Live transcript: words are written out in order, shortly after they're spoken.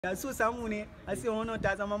Da so samu ne a sai wannan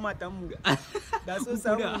ta zama matanmu. Da so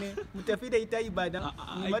samu ne mu tafi da ita Ibadan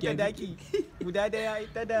mu mata daki guda daya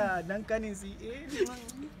ita da dankanin su.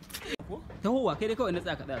 Taho wa kai dai kawai na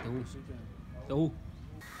tsaka da taho. Taho.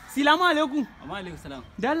 Salamu alaikum. Amma alaikum salam.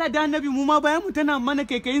 Dala da annabi mu ma bayan mu tana mana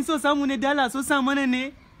kaikayin so samu ne dala so sa mana ne.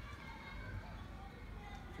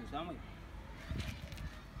 So samu.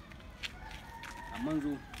 Amma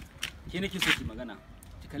zo ke nake so ki magana.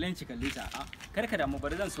 Ki kalle ta a karka da mu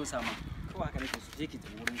bari zan so sama. Kawai haka nake so je ki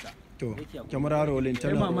tafi wurin sa. To kyamara rolling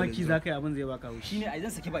tana. Kai mamaki za ka yi abin zai baka haushi. Shine ai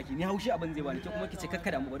zan saki baki ni haushi abin zai bani ke kuma kice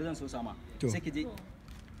karka da mu bari zan so sama. Sai ki je.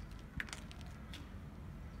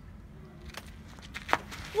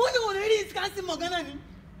 Wani iri iskansin magana ne?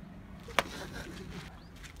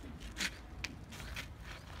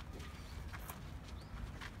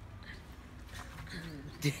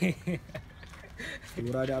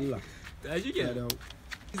 Lura da Allah. Ta shi ke.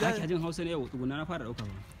 Za ki jin Hausa ne yau tsugunna na fara dauka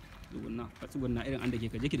ba. Tsugunna irin an da ke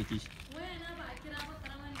ka je ki dake shi.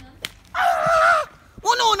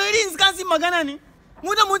 Wani iri iskansin magana ne?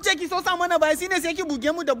 Mu da mun ce ki so sa mana ba shine sai ki buge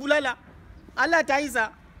mu da bulala. Allah ta yi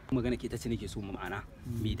sa. Magana ke ta ce nake so mu ma'ana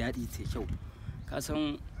mai daɗi ce kyau ka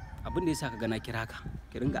san abin da yasa ka gana kira ka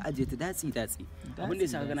ki ringa ajiye ta datsi abin da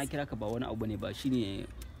yasa ka gana kira ka ba wani abu ne ba shine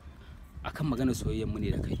akan magana soyayyar mu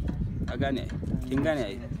ne da kai ka gane kin gane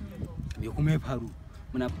ai me kuma ya faru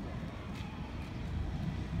muna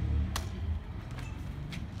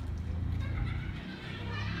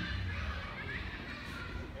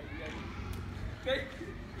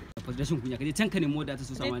rashin kunya kaje can ka nemo da ta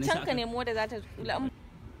so sama ne can ka nemo da za ta kula